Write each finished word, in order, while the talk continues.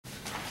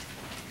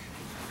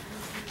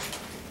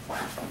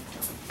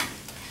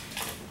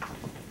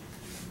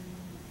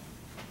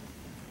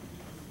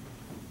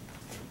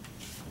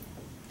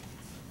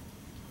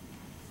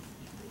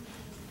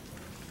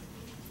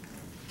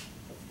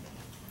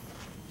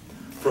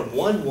from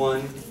 1,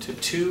 1 to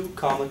 2,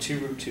 comma 2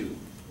 root 2.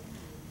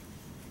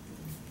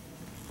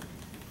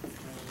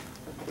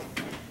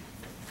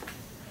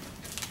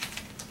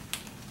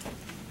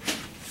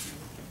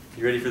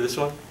 You ready for this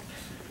one?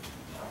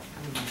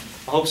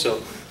 I hope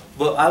so.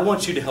 Well, I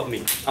want you to help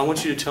me. I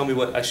want you to tell me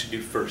what I should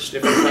do first.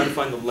 If I'm trying to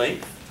find the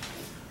length,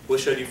 what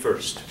should I do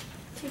first?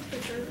 Take the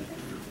derivative.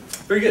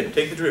 Very good.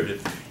 Take the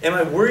derivative. Am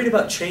I worried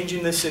about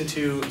changing this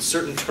into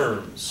certain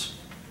terms?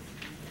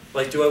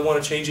 Like, do I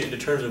want to change it into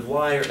terms of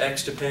y or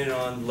x depending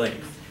on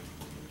length?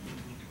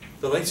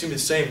 The length seems the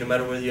same no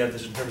matter whether you have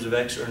this in terms of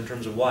x or in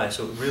terms of y,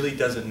 so it really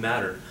doesn't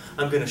matter.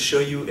 I'm going to show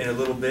you in a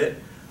little bit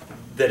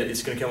that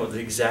it's going to come up with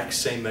the exact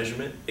same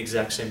measurement,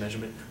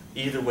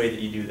 either way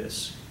that you do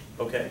this.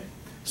 Okay?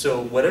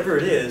 So whatever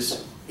it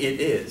is,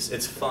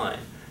 it's fine.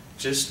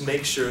 Just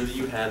make sure that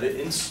you have it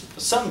in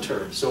some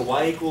terms. So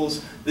y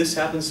equals, this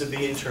happens to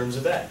be in terms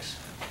of x.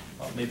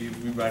 Maybe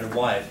we write a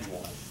y if you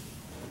want.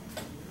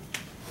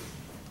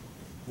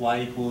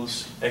 Y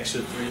equals x to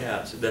the 3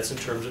 halves. That's in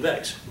terms of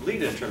x.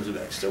 Leave it in terms of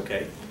x.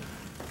 Okay.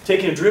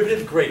 Taking a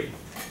derivative, great.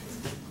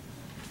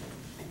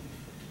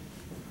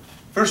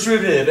 First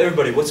derivative,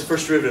 everybody, what's the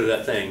first derivative of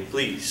that thing,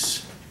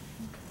 please?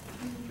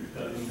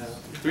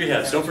 3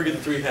 halves. Don't forget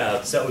the 3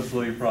 halves. That would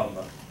blow your problem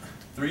up.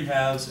 3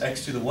 halves,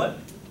 x to the what?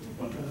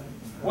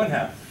 1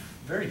 half.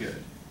 Very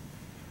good.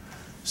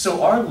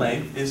 So our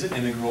length is an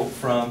integral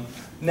from,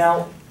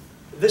 now,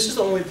 this is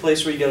the only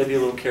place where you got to be a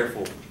little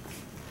careful.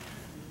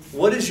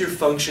 What is your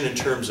function in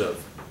terms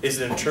of? Is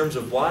it in terms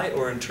of y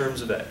or in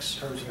terms of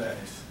x? In terms of x.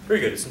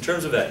 Very good. It's in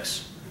terms of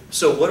x.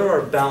 So what are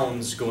our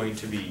bounds going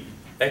to be?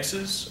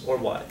 X's or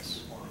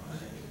y's?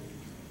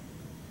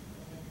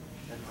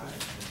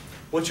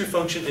 What's your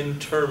function in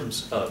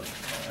terms of?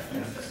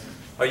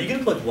 Are you going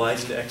to plug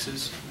y's into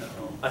x's? No.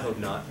 I hope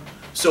not.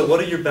 So what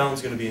are your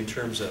bounds going to be in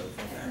terms of?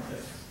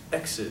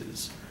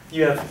 X's.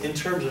 You have in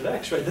terms of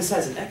x, right? This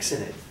has an x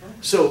in it.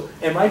 So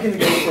am I going to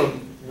go from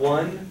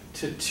 1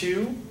 to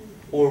 2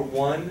 or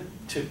 1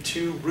 to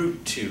 2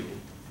 root 2?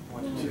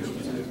 1 to 2.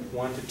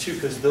 1 to 2,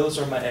 because those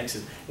are my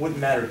x's.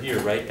 Wouldn't matter here,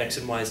 right? X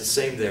and y is the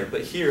same there.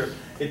 But here,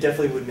 it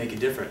definitely would make a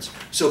difference.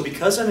 So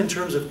because I'm in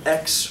terms of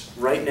x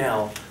right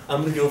now,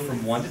 I'm going to go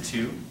from 1 to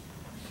 2,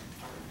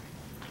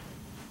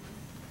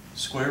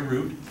 square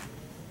root,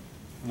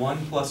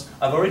 1 plus,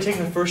 I've already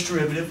taken the first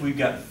derivative. We've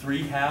got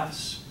 3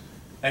 halves,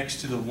 x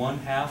to the 1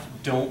 half.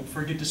 Don't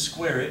forget to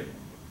square it,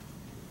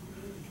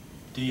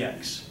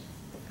 dx.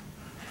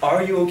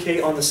 Are you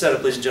okay on the setup,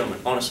 ladies and gentlemen?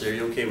 Honestly, are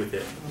you okay with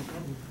it?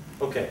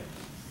 Okay.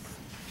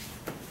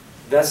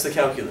 That's the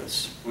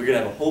calculus. We're going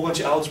to have a whole bunch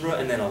of algebra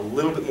and then a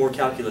little bit more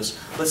calculus.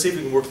 Let's see if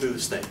we can work through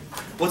this thing.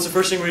 What's the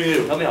first thing we're going to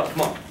do? Help me out.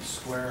 Come on.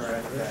 Square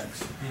of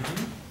x.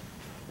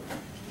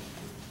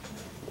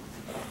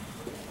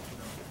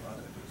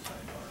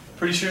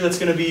 Pretty sure that's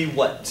going to be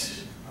what?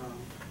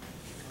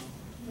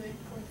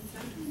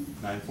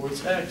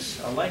 9/4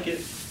 x. I like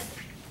it.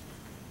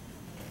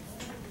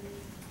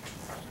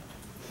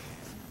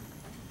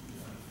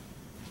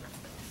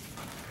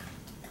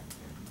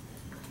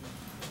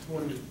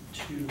 One to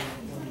 2, 1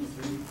 to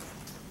 3.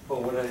 Oh,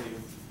 what did I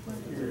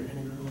do? Your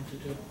integral to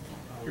 2.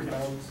 Your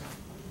bounds.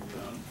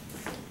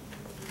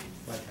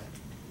 Like that.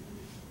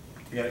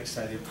 You got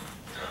excited.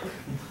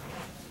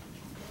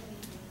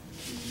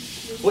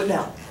 What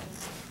now?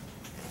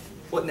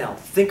 What now?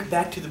 Think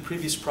back to the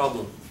previous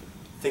problem.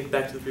 Think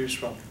back to the previous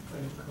problem.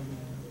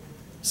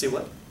 Say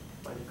what?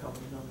 Find a common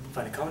denominator.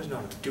 Find a common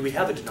denominator. Do we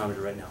have a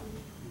denominator right now?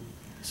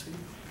 Yes, we do.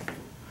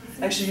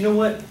 Actually, you know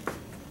what?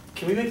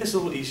 Can we make this a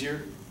little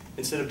easier?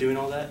 Instead of doing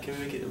all that, can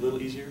we make it a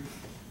little easier?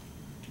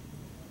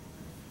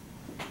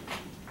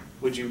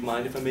 Would you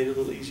mind if I made it a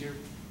little easier?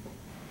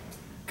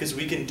 Because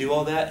we can do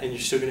all that and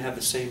you're still going to have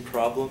the same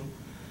problem.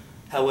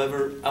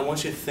 However, I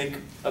want you to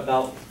think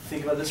about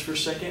this for a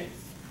second.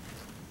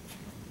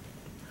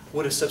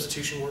 Would a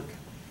substitution work?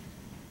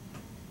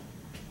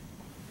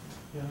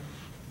 Yeah.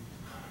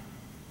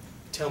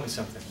 Tell me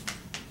something.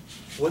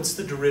 What's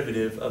the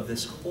derivative of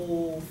this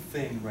whole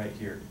thing right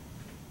here?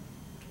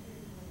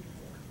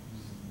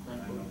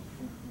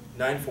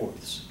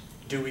 9/4.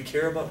 Do we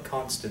care about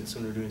constants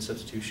when we're doing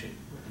substitution?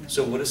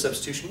 So would a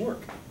substitution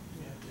work?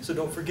 So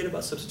don't forget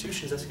about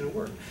substitutions, that's going to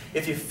work.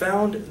 If you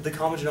found the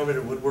common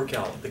denominator would work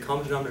out, the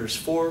common denominator is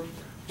 4,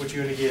 what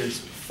you're going to get is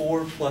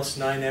 4 plus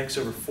 9x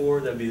over 4,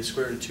 that would be the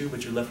square root of 2,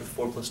 but you're left with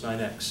 4 plus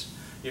 9x.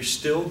 You're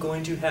still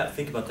going to have,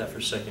 think about that for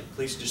a second.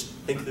 Please just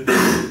think through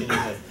this in your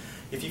head.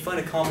 If you find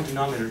a common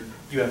denominator,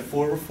 you have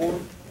 4 over 4,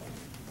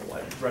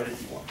 write it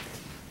if you want.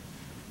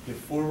 You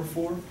have 4 over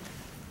 4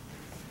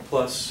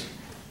 plus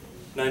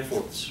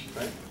 9/4,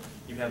 right?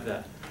 You have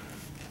that.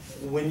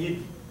 When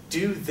you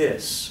do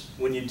this,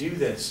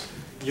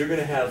 you're going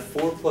to have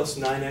 4 plus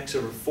 9x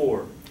over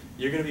 4.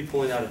 You're going to be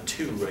pulling out a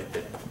 2 right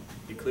there.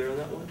 You clear on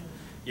that one?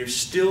 You're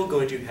still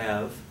going to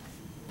have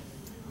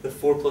the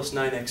 4 plus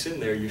 9x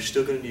in there. You're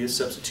still going to need a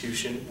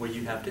substitution where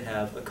you have to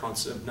have a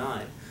constant of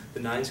 9.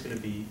 The 9 is going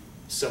to be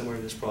somewhere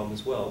in this problem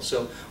as well.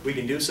 So we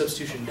can do a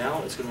substitution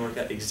now. It's going to work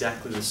out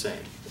exactly the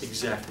same.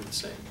 Exactly the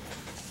same.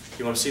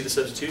 You want to see the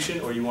substitution,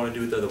 or you want to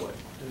do it the other way?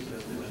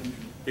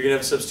 You're going to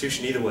have a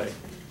substitution either way.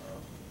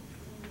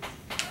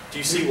 Do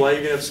you see why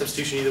you're going to have a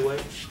substitution either way?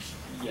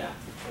 Yeah.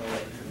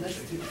 Let's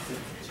do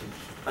substitution.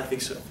 I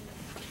think so.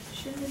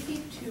 Shouldn't it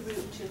be 2 root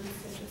 2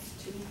 instead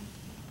of 2?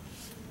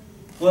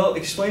 Well,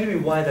 explain to me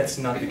why that's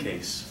not the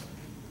case.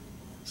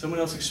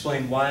 Someone else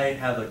explain why I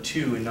have a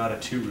 2 and not a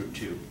 2 root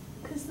 2.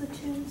 Because the 2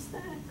 is the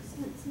x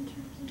and it's in terms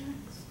of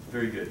x.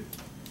 Very good.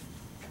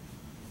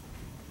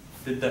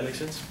 Did that make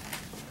sense?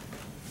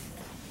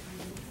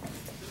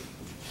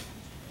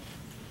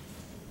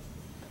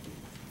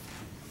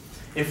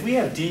 If we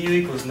have du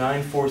equals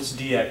 9/4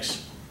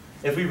 dx,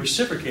 if we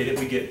reciprocate it,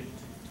 we get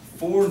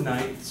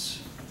 4/9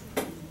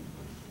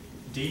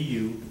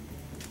 du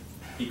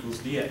equals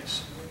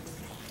dx.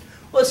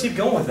 Well, let's keep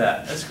going with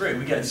that. That's great.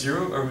 We got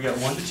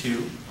 1 to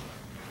 2.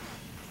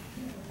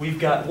 We've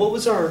got, what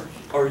was our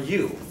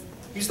u?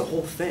 Use the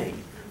whole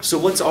thing. So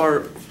what's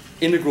our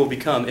integral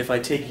become if I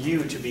take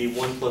u to be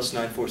 1 plus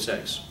 9/4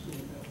 x?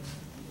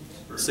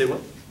 Say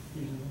what?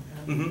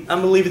 I'm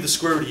going to leave it the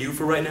square root of u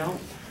for right now.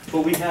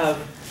 But we have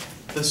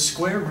the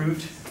square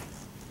root,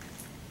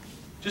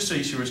 just so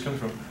you see where it's coming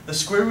from, the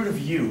square root of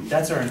u,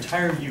 that's our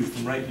entire u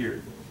from right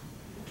here.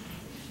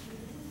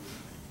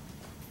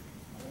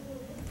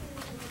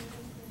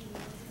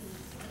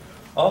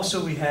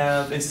 Also we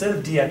have, instead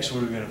of dx,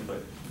 what are we going to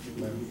put?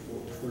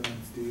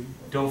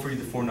 Don't forget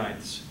the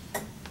 4/9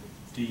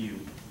 du.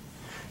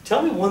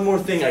 Tell me one more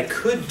thing I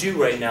could do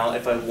right now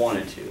if I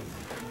wanted to.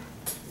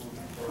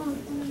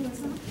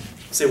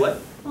 Say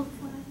what?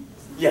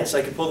 Yes,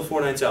 I could pull the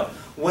 4/9 out.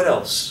 What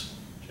else?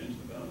 Change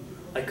the bounds.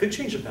 I could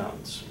change the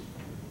bounds.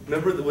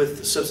 Remember that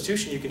with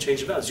substitution you can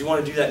change the bounds. Do you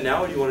want to do that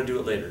now or do you want to do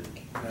it later?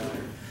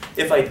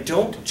 If I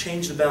don't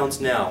change the bounds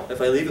now, if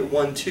I leave it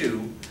 1,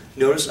 2,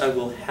 notice I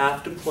will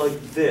have to plug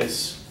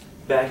this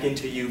back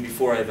into u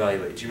before I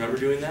evaluate. Do you remember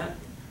doing that?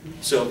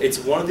 So it's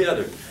one or the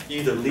other. You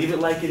either leave it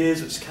like it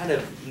is, which is kind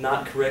of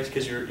not correct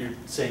because you're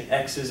saying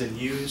x's and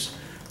u's,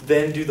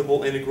 then do the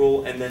whole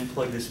integral and then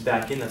plug this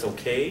back in, that's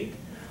okay.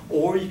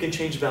 Or you can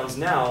change bounds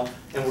now,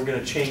 and we're going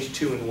to change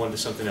 2 and 1 to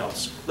something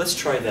else. Let's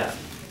try that.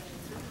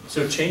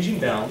 So changing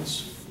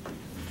bounds.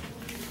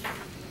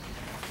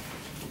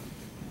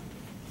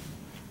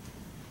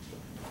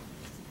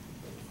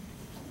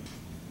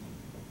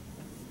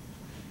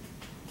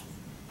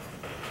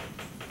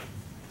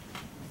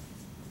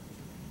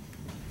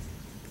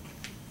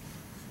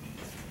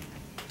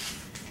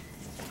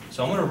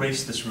 So I'm going to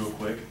erase this real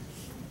quick.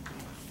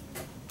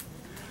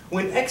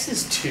 When x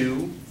is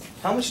 2,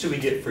 how much do we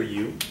get for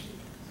u?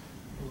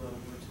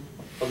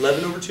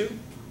 11 over 2?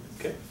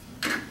 Okay.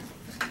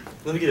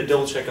 Let me get a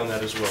double check on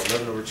that as well.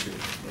 11 over 2.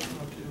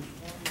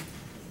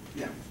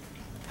 Yeah.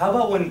 How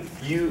about when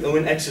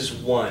x is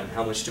 1,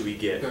 how much do we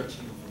get?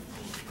 13.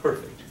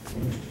 Perfect.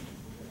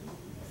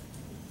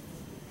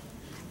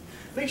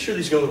 Make sure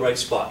these go in the right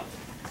spot.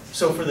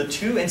 So for the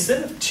 2,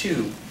 instead of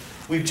 2,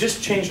 we've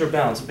just changed our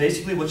bounds.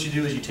 Basically what you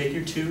do is you take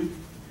your 2,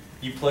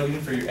 you plug it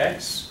in for your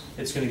x,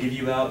 it's going to give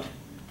you out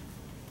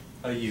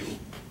a u.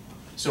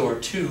 So our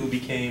 2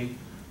 became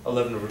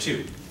 11 over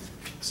 2.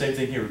 Same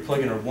thing here, we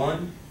plug in our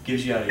 1,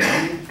 gives you out a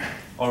u.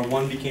 Our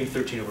 1 became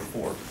 13 over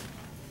 4.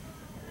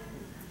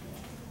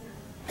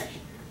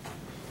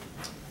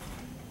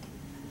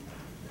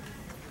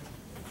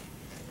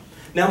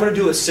 Now I'm going to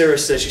do what Sarah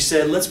said. She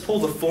said, let's pull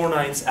the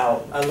 4/9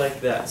 out. I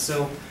like that.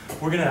 So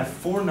we're going to have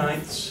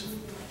 4/9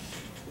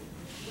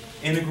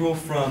 integral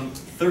from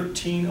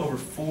 13 over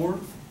 4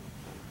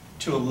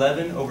 to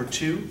 11 over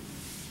 2.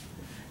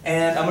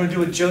 And I'm going to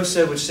do what Joe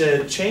said, which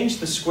said change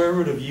the square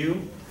root of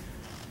u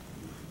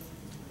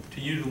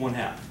to u to the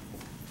 1/2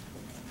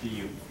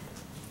 du.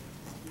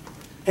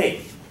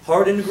 Hey,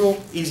 hard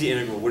integral, easy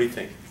integral. What do you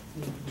think?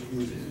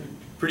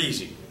 Pretty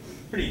easy.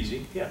 Pretty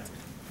easy, yeah.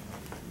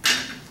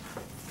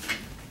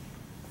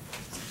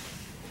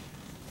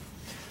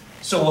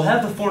 So we'll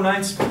have the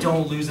 4/9, but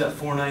don't lose that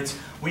 4/9.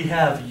 We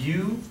have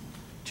u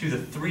to the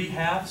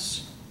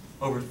 3/2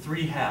 over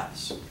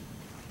 3/2.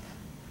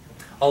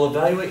 I'll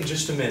evaluate in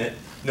just a minute.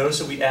 Notice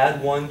that we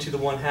add 1 to the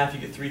 1/2, you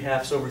get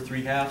 3/2 over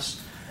 3/2.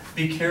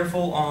 Be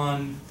careful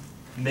on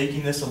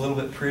making this a little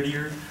bit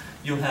prettier.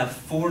 You'll have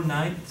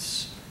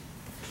 4/9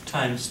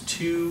 times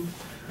 2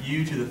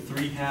 u to the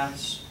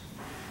 3/2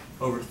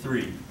 over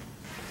 3.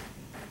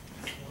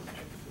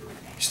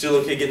 Still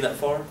okay getting that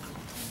far?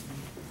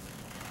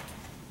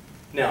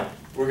 Now,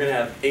 we're going to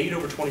have 8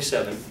 over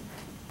 27.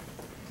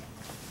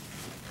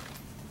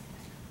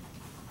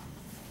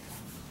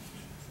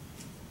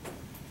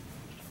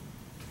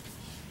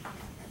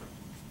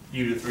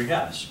 U to the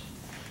 3/2.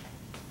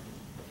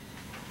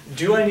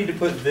 Do I need to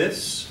put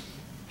this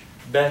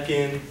back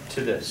into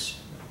this?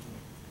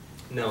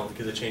 No,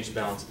 because I changed the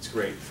balance. It's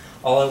great.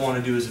 All I want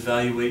to do is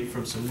evaluate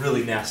from some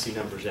really nasty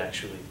numbers,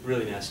 actually.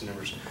 Really nasty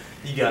numbers.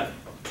 You got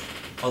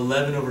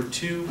 11 over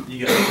 2.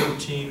 You got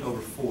 13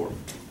 over 4.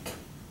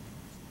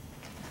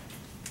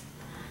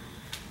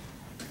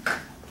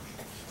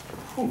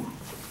 Whew.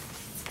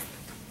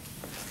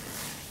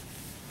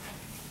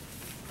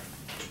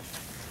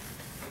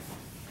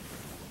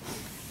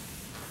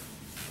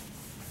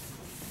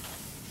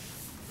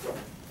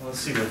 Let's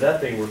see what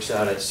that thing works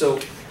out at. So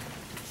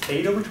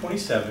 8 over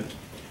 27.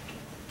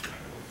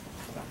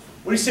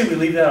 What do you say we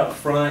leave that up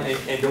front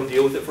and don't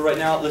deal with it for right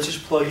now? Let's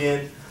just plug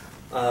in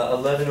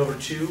 11 over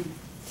 2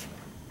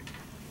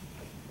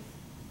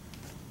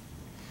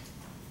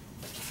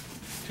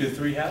 to the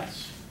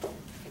 3/2.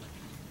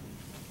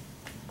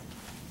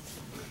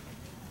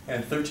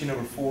 And 13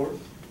 over 4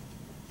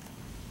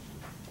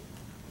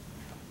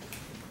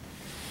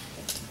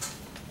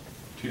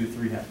 to the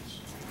 3/2.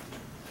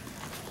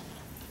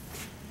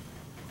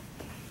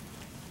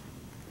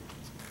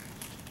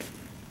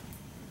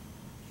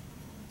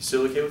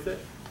 Still okay with it?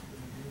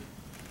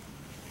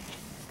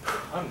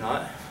 I'm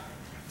not.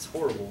 It's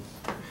horrible.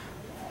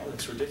 It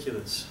looks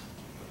ridiculous.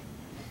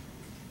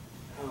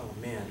 Oh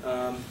man.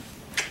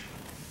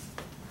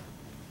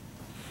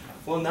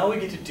 Well, now we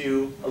get to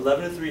do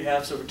 11 to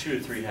 3/2 over 2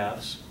 to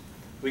 3/2.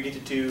 We get to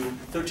do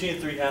 13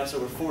 to 3/2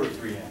 over 4 to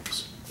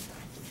 3/2.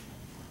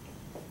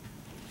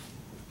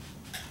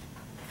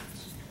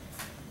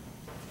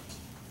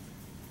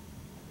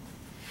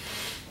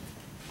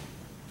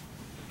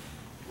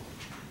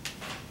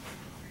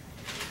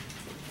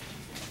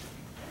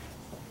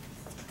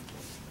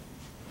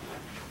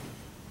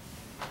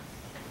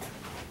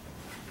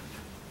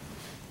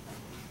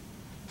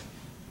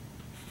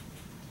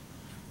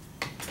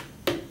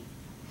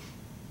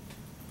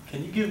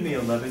 Can you give me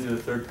 11 to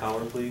the 3rd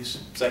power, please?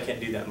 Because I can't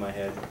do that in my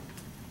head.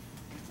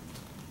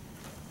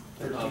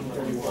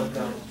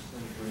 1331.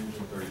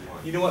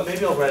 You know what?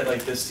 Maybe I'll write it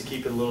like this to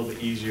keep it a little bit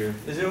easier.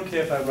 Is it okay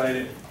if I write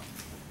it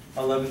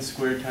 11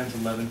 squared times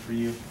 11 for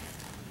you?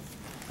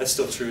 That's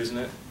still true, isn't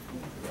it?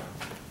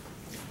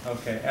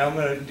 Okay, and I'm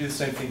going to do the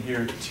same thing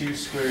here. 2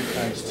 squared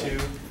times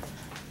 2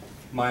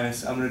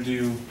 minus, I'm going to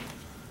do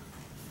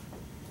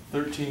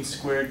 13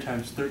 squared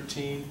times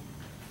 13.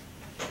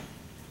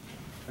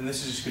 And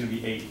this is just going to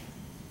be 8.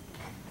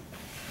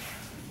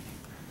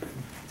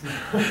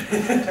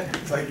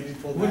 It's like you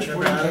pulled Which that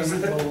way out does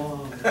of it it. go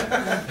on? You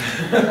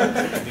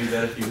can do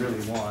that if you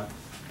really want.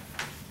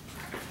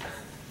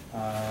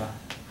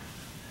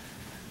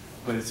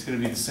 But it's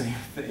going to be the same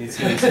thing. It's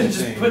going to be the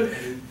same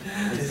thing.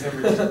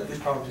 This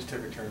problem just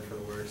took a turn for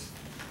the worse.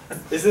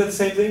 Isn't that the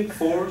same thing?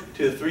 4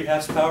 to the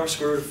 3/2 power,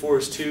 square root of 4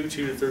 is 2,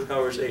 2 to the 3rd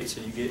power is 8,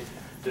 so you get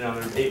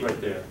denominator of 8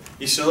 right there.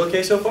 You still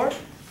okay so far?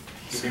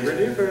 Super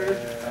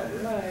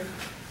duper. All right.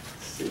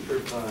 Super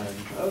fun.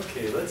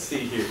 Okay, let's see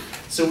here.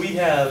 So we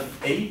have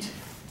 8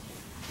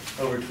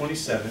 over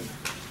 27.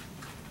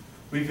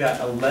 We've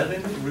got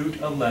 11 root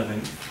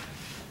 11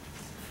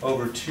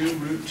 over 2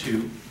 root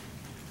 2.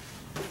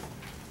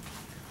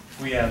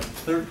 We have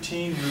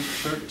 13 root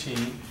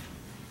 13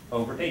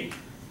 over 8.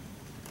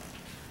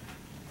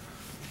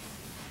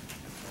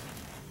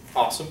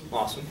 Awesome,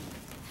 awesome.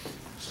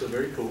 Still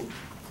very cool.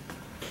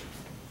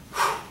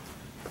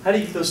 How do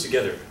you get those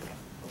together?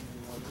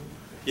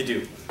 You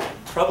do.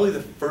 Probably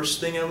the first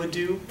thing I would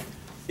do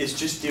is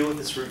just deal with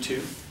this root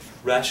 2.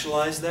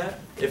 Rationalize that.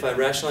 If I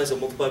rationalize, I'll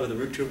multiply by the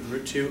root 2 over the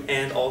root 2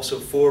 and also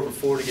 4 over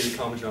 4 to get a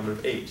common denominator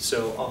of 8.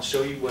 So I'll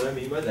show you what I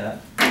mean by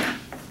that.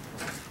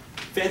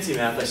 Fancy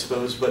math, I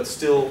suppose, but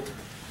still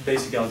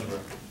basic algebra.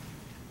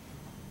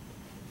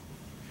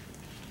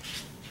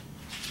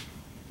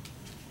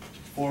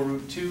 Four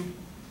root 2.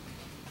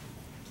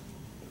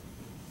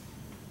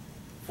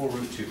 4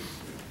 root 2.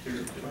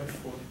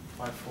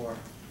 5, 4.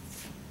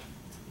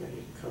 Yeah,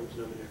 you come to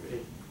denominator of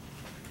 8.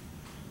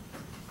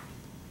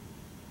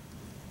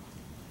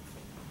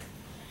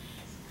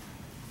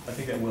 I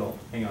think that will.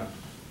 Hang on.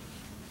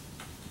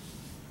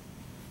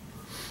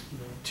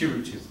 2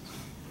 root 2.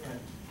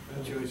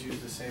 Don't you always use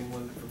the same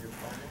one from your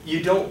problem?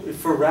 You don't,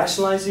 for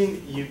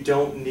rationalizing, you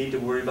don't need to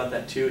worry about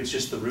that 2, it's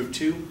just the root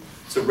 2.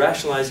 So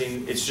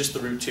rationalizing, it's just the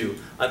root 2.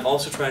 I'm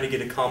also trying to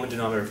get a common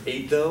denominator of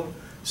 8 though,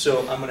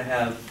 so I'm going to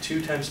have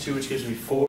 2 times 2, which gives me 4.